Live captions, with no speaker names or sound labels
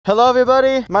Hello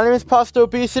everybody, my name is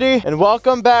PastaObesity, and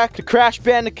welcome back to Crash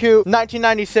Bandicoot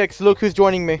 1996. Look who's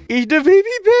joining me. It's the baby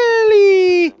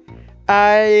belly!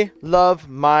 I love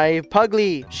my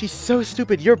Pugly. She's so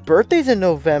stupid. Your birthday's in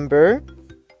November.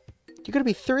 You're gonna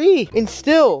be 3. And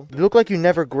still, you look like you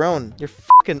never grown. You're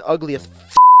fucking ugly as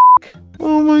f***.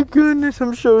 Oh my goodness,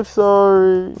 I'm so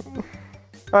sorry.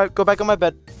 Alright, go back on my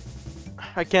bed.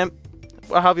 I can't.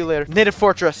 I'll have you later. Native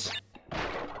Fortress.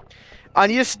 I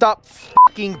need to stop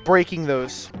fucking breaking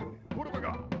those.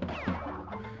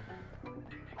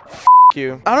 F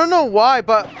you. I don't know why,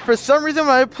 but for some reason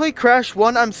when I play Crash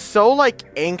 1, I'm so like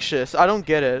anxious. I don't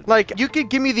get it. Like, you could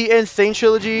give me the Insane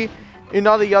Trilogy in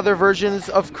all the other versions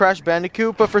of Crash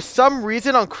Bandicoot, but for some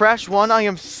reason on Crash 1, I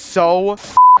am so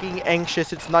fucking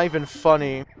anxious. It's not even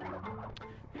funny.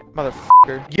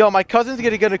 Motherfucker. Yo, my cousin's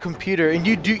gonna get a computer, and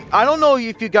I don't know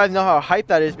if you guys know how hype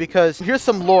that is, because here's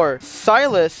some lore.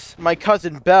 Silas, my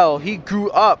cousin Bell, he grew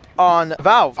up on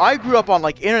Valve. I grew up on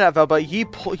like Internet Valve, but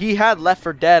he had Left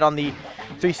 4 Dead on the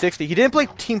 360. He didn't play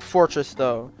Team Fortress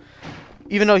though,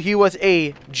 even though he was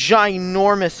a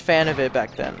ginormous fan of it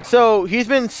back then. So he's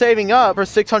been saving up for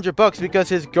 600 bucks because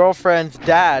his girlfriend's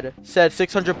dad said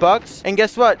 600 bucks, and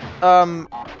guess what?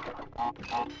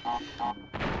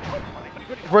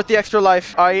 Worth the extra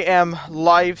life. I am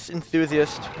Life's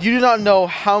enthusiast. You do not know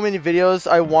how many videos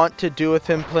I want to do with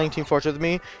him playing Team Fortress with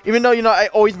me. Even though, you know, I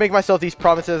always make myself these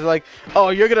promises like, oh,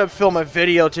 you're gonna film a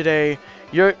video today.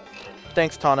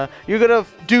 Thanks, Tana. You're gonna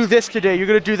do this today. You're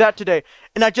gonna do that today.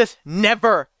 And I just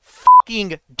never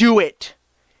fucking do it.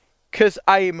 Cause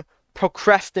I'm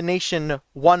procrastination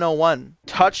 101.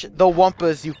 Touch the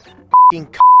Wumpas, you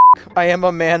fucking c***. I am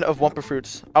a man of Wumpa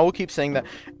fruits. I will keep saying that.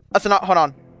 That's not, hold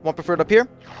on. Wumpa fruit up here?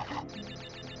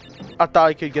 I thought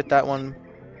I could get that one.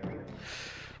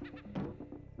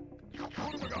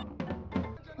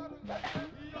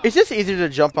 It's just easier to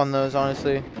jump on those,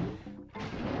 honestly.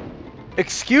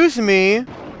 Excuse me.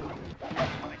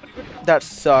 That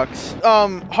sucks.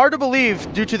 Hard to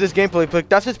believe due to this gameplay,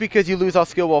 but that's just because you lose all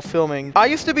skill while filming. I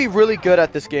used to be really good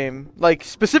at this game. Like,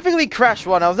 specifically Crash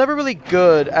 1. I was never really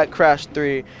good at Crash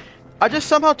 3. I just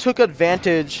somehow took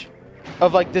advantage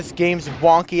of like this game's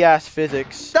wonky ass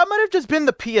physics. That might have just been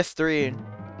the PS3.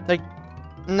 Like,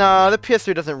 no, the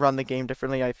PS3 doesn't run the game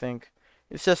differently, I think.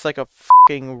 It's just like a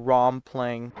fucking ROM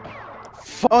playing.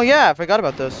 Oh yeah, I forgot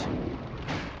about this.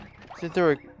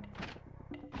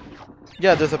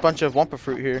 Yeah, there's a bunch of Wumpa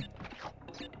fruit here.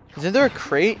 Isn't there a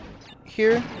crate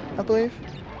here, I believe?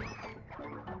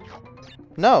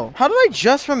 No. How did I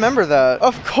just remember that?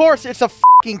 Of course, it's a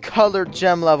fucking colored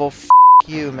gem level. F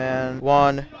you, man.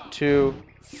 1, 2.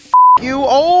 F you.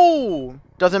 Oh!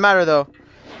 Doesn't matter, though.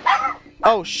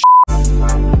 Oh, sh.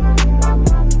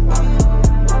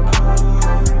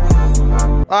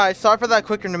 Alright, sorry for that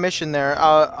quick intermission there.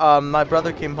 My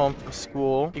brother came home from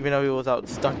school, even though he was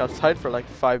stuck outside for like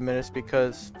 5 minutes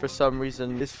because for some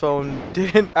reason his phone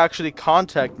didn't actually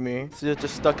contact me. So he was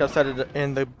just stuck outside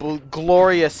in the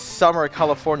glorious summer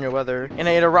California weather. And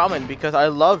I ate a ramen because I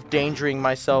love endangering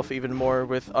myself even more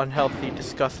with unhealthy,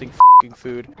 disgusting f***ing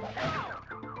food.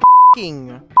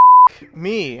 F***ing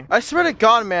me. I swear to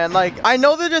God, man, like, I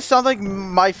know that just sounds like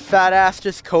my fat ass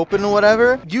just coping or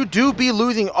whatever. You do be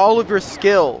losing all of your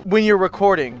skill when you're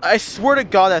recording. I swear to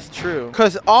God that's true.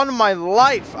 Because on my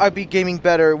life, I'd be gaming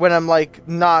better when I'm, like,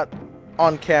 not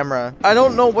on camera. I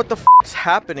don't know what the f***'s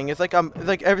happening. It's like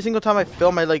every single time I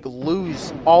film, I, like,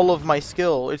 lose all of my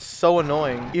skill. It's so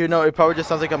annoying. You know, it probably just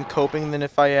sounds like I'm coping, and then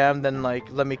if I am, then,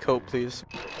 like, let me cope, please.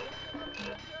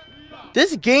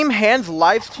 This game hands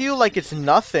lives to you like it's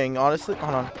nothing, honestly.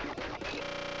 Hold on.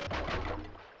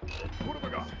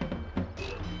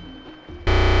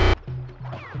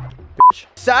 Bitch.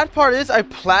 Sad part is I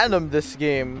platinumed this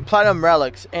game. Platinum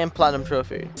relics and platinum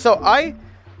trophy. So I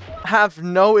have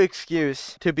no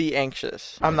excuse to be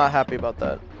anxious. I'm not happy about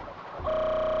that.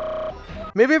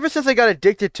 Maybe ever since I got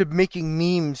addicted to making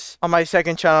memes on my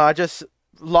second channel, I just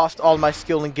lost all my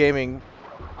skill in gaming.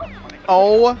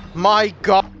 Oh my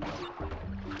God.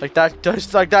 Like that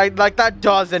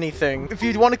does anything. If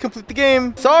you want to complete the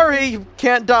game, sorry, you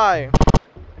can't die.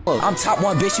 I'm top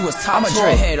 1, bitch, you was top. I'm a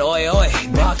dreadhead, oi oi,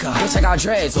 baka. Bitch, I got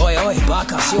dreads, oi oi,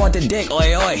 baka. She want the dick,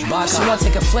 oi oi, baka. She want to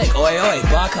take a flick, oi oi,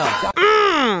 baka.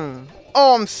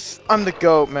 Oh, I'm the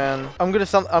GOAT, man. I'm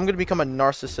gonna become a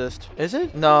narcissist. Is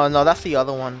it? No, that's the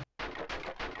other one.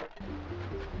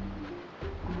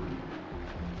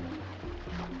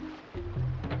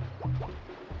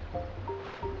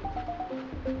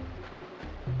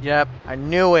 Yep, I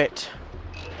knew it.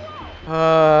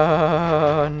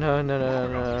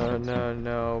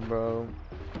 No, bro.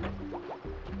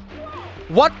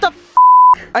 What the f***?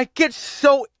 I get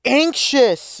so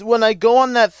anxious when I go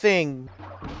on that thing.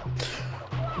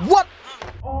 What?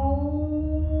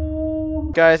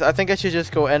 Guys, I think I should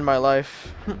just go end my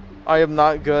life. I am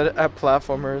not good at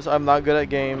platformers. I'm not good at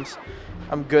games.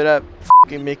 I'm good at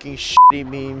fucking making shitty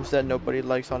memes that nobody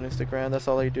likes on Instagram. That's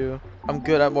all I do. I'm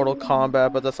good at Mortal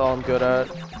Kombat, but that's all I'm good at.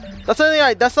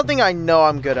 That's something I know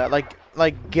I'm good at.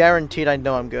 Like guaranteed I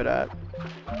know I'm good at.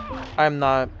 I'm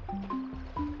not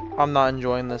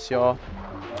enjoying this, y'all.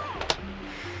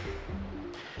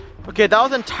 Okay, that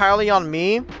was entirely on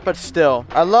me, but still.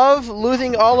 I love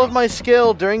losing all of my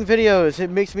skill during videos.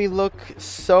 It makes me look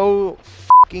so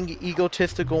fucking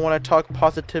egotistical when I talk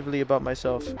positively about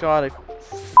myself. God, I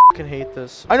fucking hate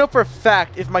this. I know for a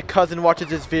fact if my cousin watches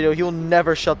this video, he will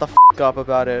never shut the fuck up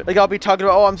about it. Like, I'll be talking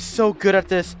about, oh, I'm so good at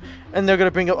this, and they're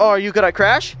gonna bring up, oh, are you good at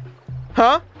Crash?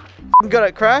 Huh? I'm good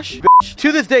at Crash? Bitch.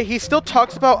 To this day, he still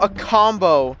talks about a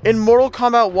combo in Mortal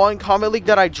Kombat 1 Combat League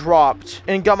that I dropped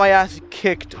and got my ass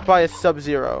kicked by a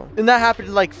Sub-Zero. And that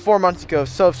happened like 4 months ago.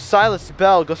 So if Silas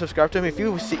Bell, go subscribe to him. If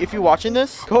you're watching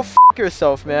this, go f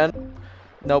yourself, man.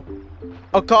 Nope.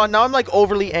 Oh god, now I'm like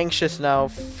overly anxious now.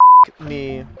 F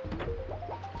me.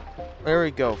 There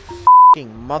we go. F***ing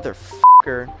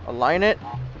motherfucker. Align it.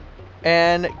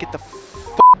 And get the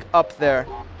f*** up there.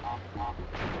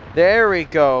 There we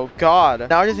go. God.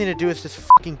 Now I just need to do is just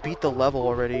fucking beat the level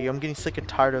already. I'm getting sick and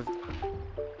tired of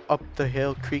up the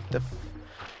hill, creak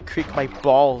my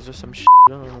balls or some shit.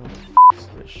 I don't know what the f is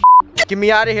this shit. Get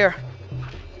me out of here.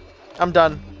 I'm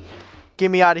done. Get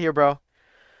me out of here, bro.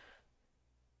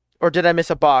 Or did I miss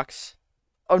a box?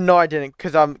 Oh no, I didn't,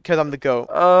 cause I'm the GOAT.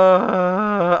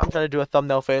 I'm trying to do a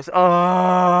thumbnail face. I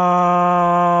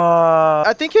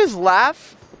think his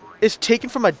laugh is taken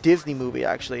from a Disney movie,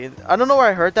 actually. I don't know where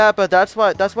I heard that, but that's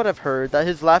what I've heard. That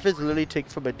his laugh is literally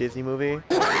taken from a Disney movie.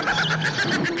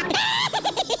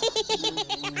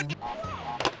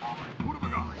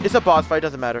 It's a boss fight,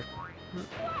 doesn't matter.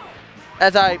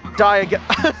 As I die again.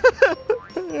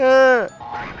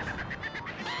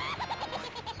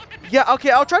 Yeah, okay,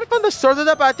 I'll try to find the source of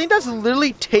that, but I think that's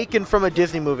literally taken from a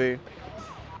Disney movie.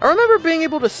 I remember being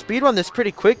able to speedrun this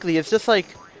pretty quickly. It's just like...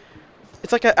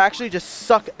 It's like I actually just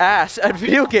suck ass at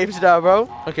video games now, bro.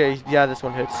 Okay, yeah, this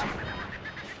one hits.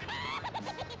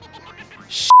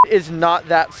 Shit is not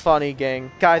that funny,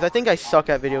 gang. Guys, I think I suck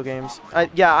at video games. I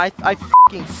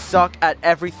fucking suck at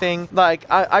everything. Like,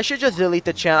 I should just delete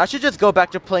the channel. I should just go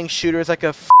back to playing shooters like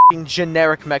a fucking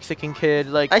generic Mexican kid.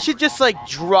 Like, I should just, like,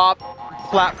 drop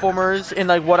platformers in,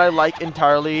 like, what I like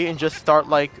entirely and just start,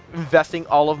 like, investing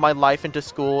all of my life into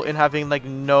school and having, like,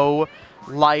 no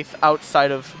life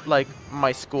outside of like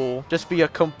my school. Just be a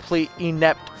complete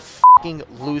inept fucking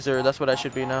loser. That's what I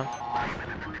should be now.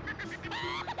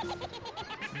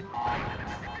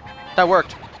 That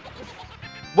worked.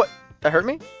 What? That hurt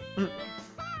me?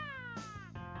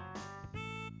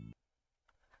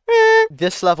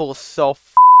 This level is so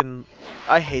fucking...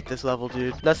 I hate this level,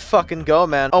 dude. Let's fucking go,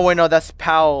 man. Oh wait, no, that's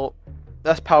PAL.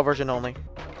 That's PAL version only.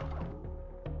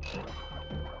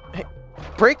 Hey,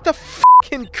 break the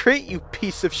fucking crate, you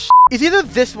piece of shit. It's either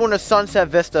this one or Sunset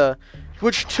Vista,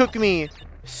 which took me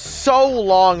so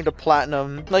long to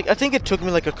platinum. Like, I think it took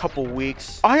me like a couple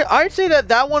weeks. I'd say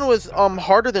that one was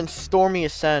harder than Stormy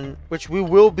Ascent, which we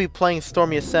will be playing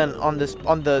Stormy Ascent on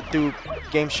the through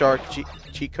Game Shark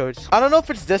cheat codes. I don't know if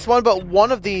it's this one, but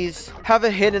one of these have a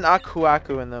hidden Aku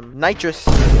Aku in them. Nitrous.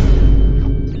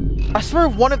 I swear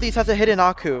one of these has a hidden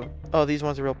Aku. Oh, these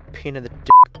ones are real pain in the dick.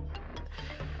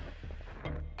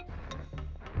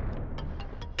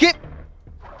 Get.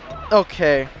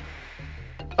 Okay.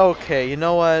 Okay, you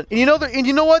know what? And you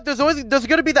know what? There's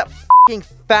gonna be that fucking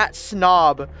fat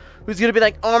snob who's gonna be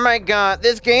like, oh my god,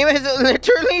 this game is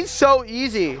literally so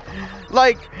easy.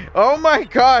 Like, oh my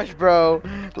gosh, bro.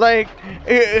 Like,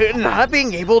 not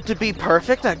being able to be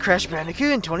perfect at Crash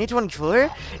Bandicoot in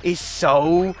 2024 is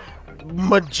so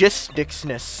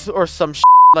majesticness or some shit.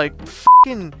 Like,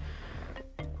 fucking...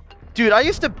 Dude, I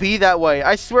used to be that way.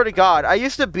 I swear to God. I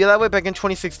used to be that way back in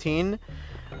 2016.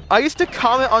 I used to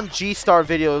comment on G-Star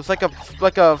videos like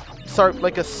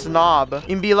a snob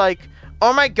and be like,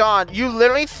 oh my god, you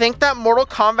literally think that Mortal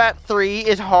Kombat 3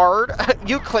 is hard?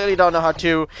 You clearly don't know how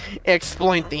to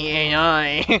exploit the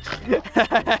AI.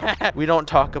 We don't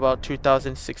talk about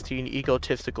 2016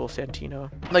 egotistical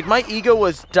Santino. Like, my ego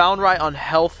was downright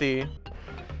unhealthy.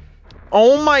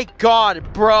 Oh my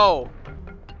god, bro.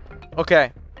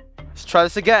 Okay, let's try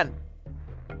this again.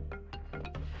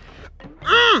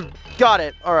 Got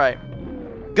it. All right.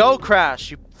 Go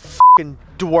Crash, you fucking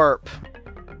dwarp.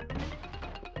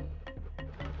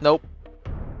 Nope.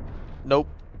 Nope.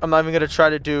 I'm not even gonna try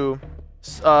to do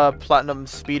platinum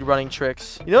speed running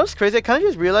tricks. You know what's crazy? I kind of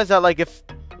just realized that like if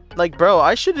like bro,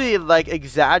 I should be like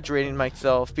exaggerating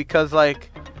myself because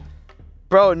like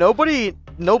bro, nobody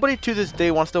to this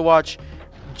day wants to watch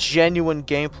genuine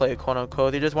gameplay, quote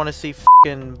unquote. They just want to see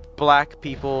fucking black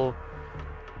people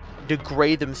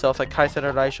degrade themselves like Kai said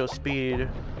at IShowSpeed.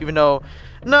 Even though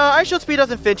no, IShowSpeed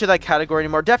doesn't fit into that category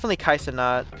anymore. Definitely Kaisa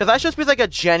not. Because IShowSpeed's like a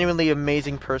genuinely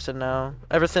amazing person now.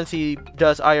 Ever since he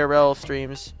does IRL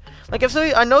streams. Like if so,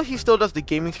 I know he still does the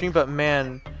gaming stream, but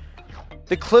man,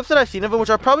 the clips that I've seen of him, which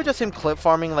are probably just him clip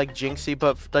farming like Jinxie,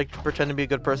 but like to pretend to be a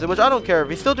good person, which I don't care. If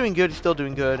he's still doing good, he's still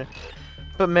doing good.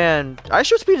 But man,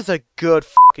 IShowSpeed is a good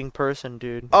fucking person,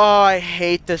 dude. Oh, I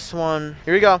hate this one.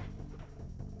 Here we go.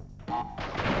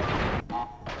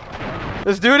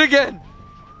 Let's do it again.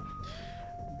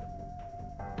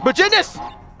 But genius!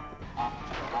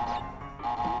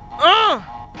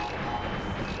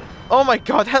 Oh my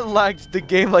god, that lags the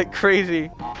game like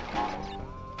crazy.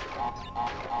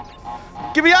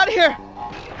 Get me out of here!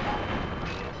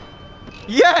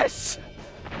 Yes!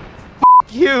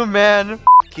 F you, man.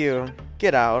 F you.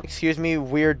 Get out. Excuse me,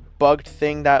 weird bugged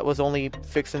thing that was only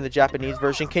fixed in the Japanese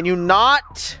version. Can you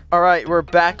not? Alright, we're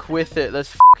back with it.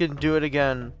 Let's fucking do it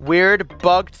again. Weird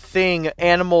bugged thing,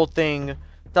 animal thing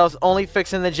that was only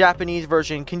fixed in the Japanese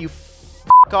version. Can you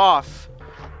fuck off?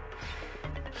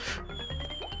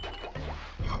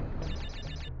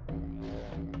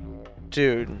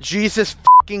 Dude, Jesus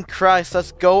fucking Christ,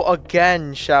 let's go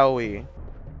again, shall we?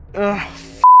 Ugh,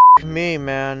 f me,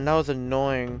 man, that was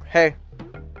annoying. Hey,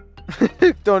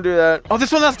 don't do that. Oh,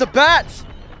 this one has the bats!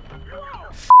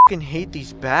 Fucking hate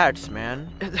these bats, man.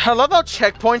 I love how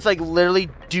checkpoints like literally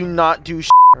do not do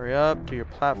shit. Hurry up, do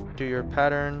your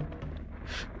pattern.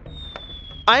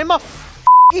 I'm a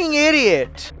fucking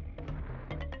idiot.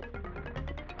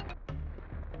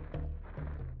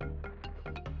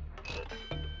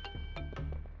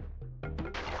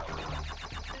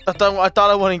 I thought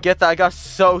I wouldn't get that. I got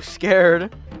so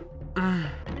scared. 20.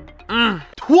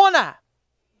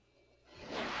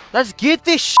 Let's get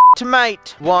this shit,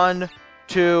 mate. 1,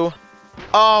 2.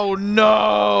 Oh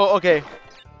no. Okay.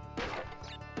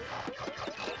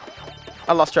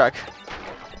 I lost track.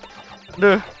 6, 7,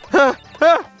 8.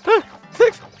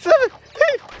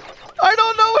 I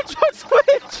don't know which one's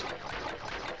which.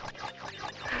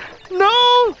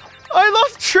 No, I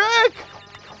lost track.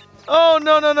 Oh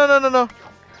no.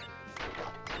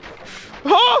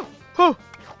 Oh! Oh!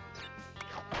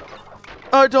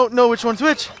 I don't know which one's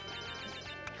which.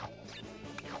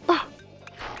 Oh.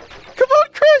 Come on,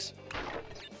 Chris!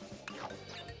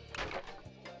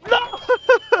 No!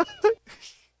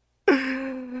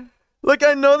 Look,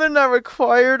 I know they're not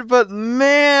required, but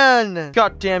man!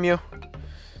 God damn you.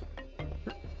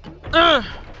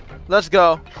 Let's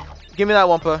go. Give me that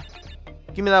Wumpa.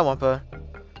 Give me that Wumpa.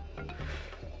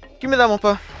 Give me that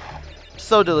Wumpa.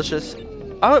 So delicious.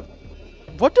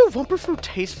 What do Wumpa fruit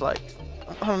taste like?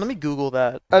 Hold on, let me Google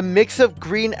that. A mix of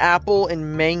green apple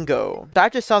and mango.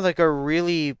 That just sounds like a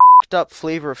really f***ed up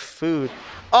flavor of food.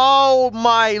 Oh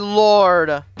my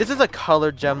lord. This is a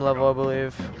colored gem level, I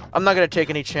believe. I'm not gonna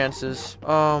take any chances.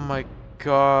 Oh my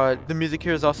god. The music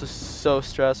here is also so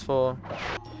stressful.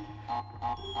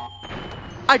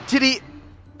 I did eat.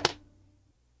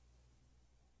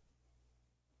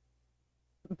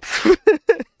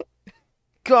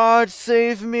 God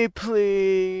save me,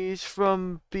 please,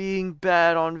 from being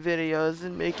bad on videos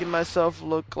and making myself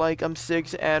look like I'm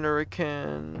 6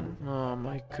 Anarchan. Oh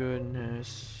my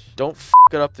goodness. Don't f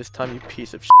it up this time, you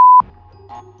piece of shit.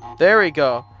 There we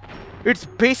go. It's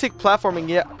basic platforming,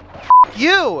 yeah. F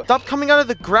you! Stop coming out of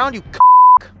the ground, you c***.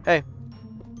 Hey.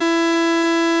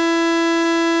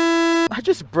 I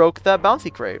just broke that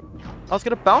bouncy crate. I was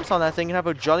gonna bounce on that thing and have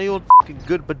a jolly old fucking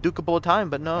good badookable time,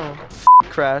 but no. F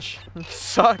Crash.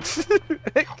 Sucks.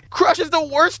 Crash is the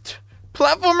worst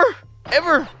platformer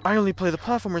ever. I only play the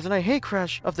platformers and I hate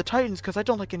Crash of the Titans because I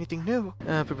don't like anything new.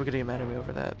 People are gonna get mad at me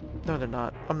over that. No, they're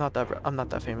not. I'm not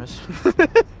that famous.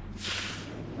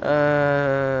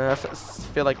 I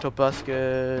feel like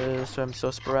Tobuscus, so I'm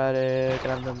so sporadic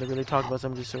and I'm not really talking about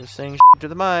somebody sort of saying shit to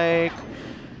the mic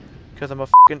because I'm a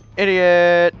fucking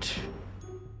idiot.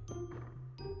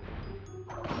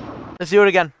 Let's do it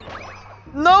again.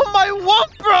 No, my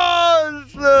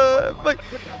Wumpas!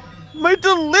 My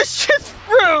delicious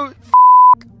fruit!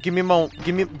 Give me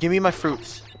my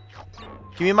fruits.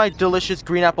 Give me my delicious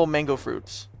green apple mango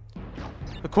fruits.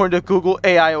 According to Google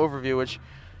AI overview, which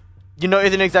you know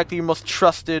isn't exactly your most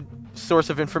trusted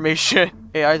source of information.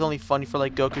 AI is only funny for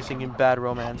like Goku singing Bad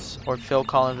Romance or Phil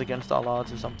Collins Against All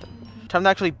Odds or something. Time to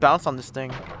actually bounce on this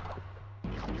thing.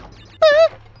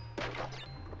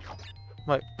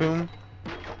 Wait, boom,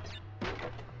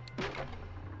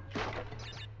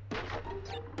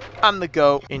 I'm the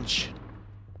GOAT. Inch.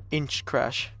 Inch,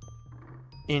 Crash.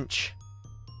 Inch.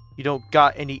 You don't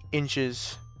got any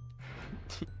inches.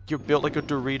 You're built like a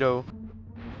Dorito.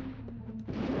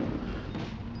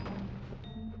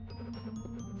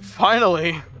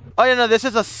 Finally. Oh yeah, no, this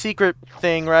is a secret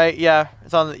thing, right? Yeah,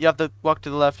 it's on. You have to walk to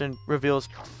the left and reveals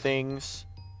things.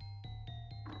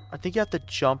 I think you have to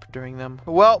jump during them.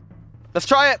 Well, let's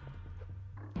try it.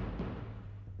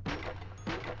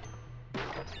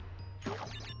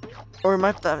 Or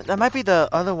that might be the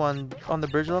other one on the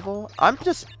bridge level. I'm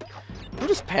just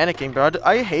panicking, bro.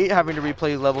 I hate having to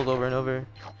replay levels over and over.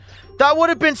 That would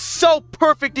have been so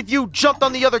perfect if you jumped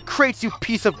on the other crates, you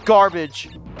piece of garbage.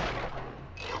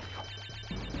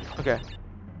 Okay.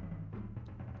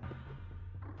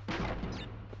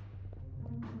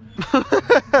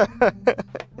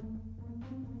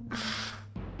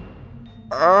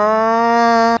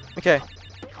 Okay.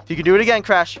 If you can do it again,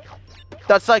 Crash.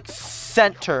 That's like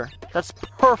center. That's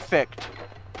perfect.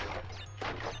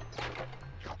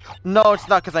 No, it's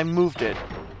not because I moved it.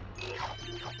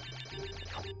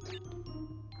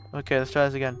 Okay, let's try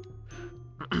this again.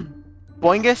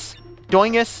 Boingus,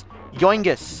 doingus,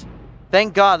 yoingus.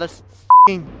 Thank God. Let's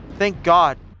f***ing thank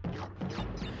God.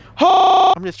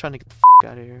 Oh! I'm just trying to get the f***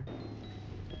 out of here.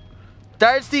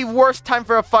 That is the worst time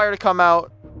for a fire to come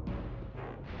out.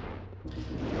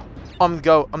 I'm the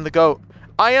GOAT. I'm the GOAT.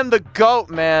 I am the GOAT,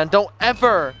 man. Don't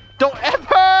ever.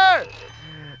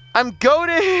 I'm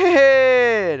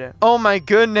goated. Oh my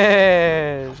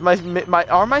goodness.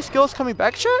 Are my skills coming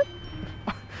back, chat?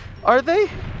 Are they?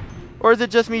 Or is it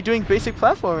just me doing basic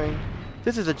platforming?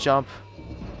 This is a jump.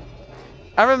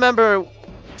 I remember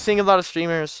seeing a lot of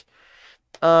streamers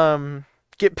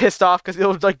get pissed off because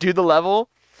they'll like do the level.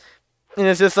 And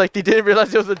it's just like they didn't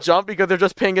realize it was a jump because they're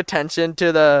just paying attention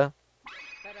to the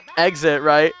exit,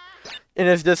 right? And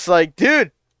it's just like,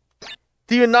 dude,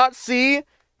 do you not see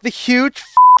the huge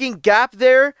fucking gap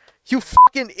there? You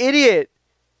fucking idiot.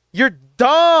 You're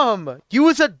dumb. You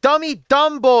was a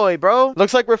dumb boy, bro.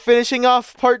 Looks like we're finishing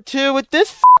off part 2 with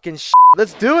this fucking shit.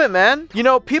 Let's do it, man. You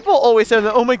know, people always say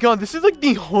that, oh my god, this is like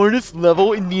the hardest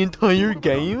level in the entire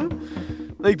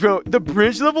game. Like, bro, the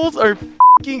bridge levels are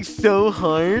fucking so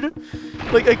hard.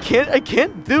 Like, I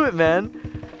can't do it,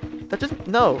 man. That just,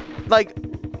 no. Like,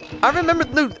 I remember,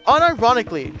 dude,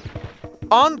 unironically,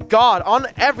 on God, on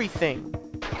everything,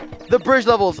 the bridge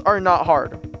levels are not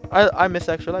hard. I miss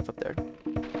Extra Life up there.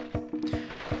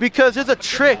 Because there's a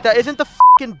trick that isn't the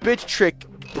fucking bridge trick,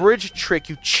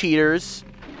 you cheaters.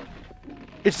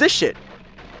 It's this shit.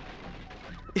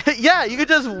 Yeah, you could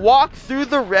just walk through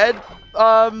the red,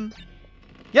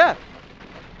 yeah.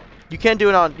 You can't do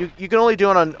it on, you can only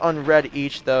do it on red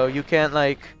each, though. You can't,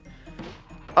 like,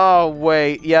 oh,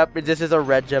 wait, yep, this is a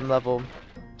red gem level.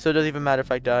 So it doesn't even matter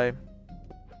if I die.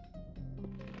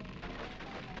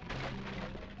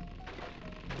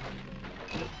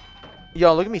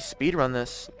 Yo, look at me speedrun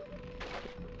this.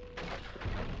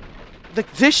 Like,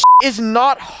 this is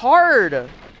not hard.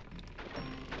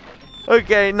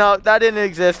 Okay, no, that didn't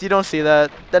exist. You don't see that.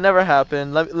 That never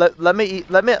happened. Let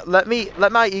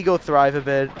my ego thrive a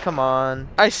bit. Come on.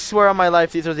 I swear on my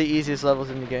life, these are the easiest levels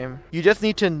in the game. You just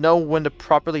need to know when to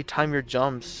properly time your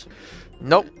jumps.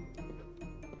 Nope.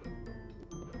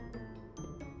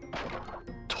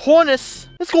 Tornus.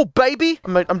 Let's go, baby.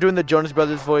 I'm doing the Jonas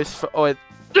Brothers voice. For, oh, wait.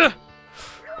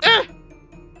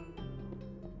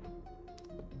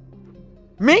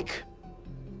 Meek?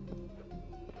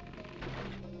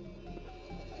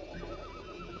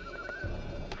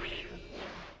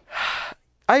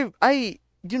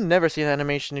 You never see an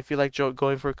animation if you like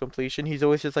going for completion. He's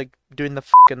always just like doing the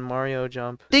fucking Mario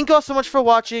jump. Thank you all so much for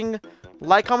watching.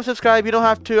 Like, comment, subscribe. You don't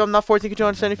have to. I'm not forcing you to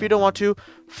understand if you don't want to.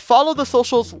 Follow the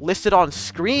socials listed on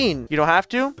screen. You don't have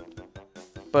to,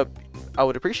 but I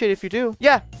would appreciate it if you do.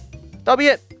 Yeah, that'll be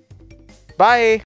it. Bye.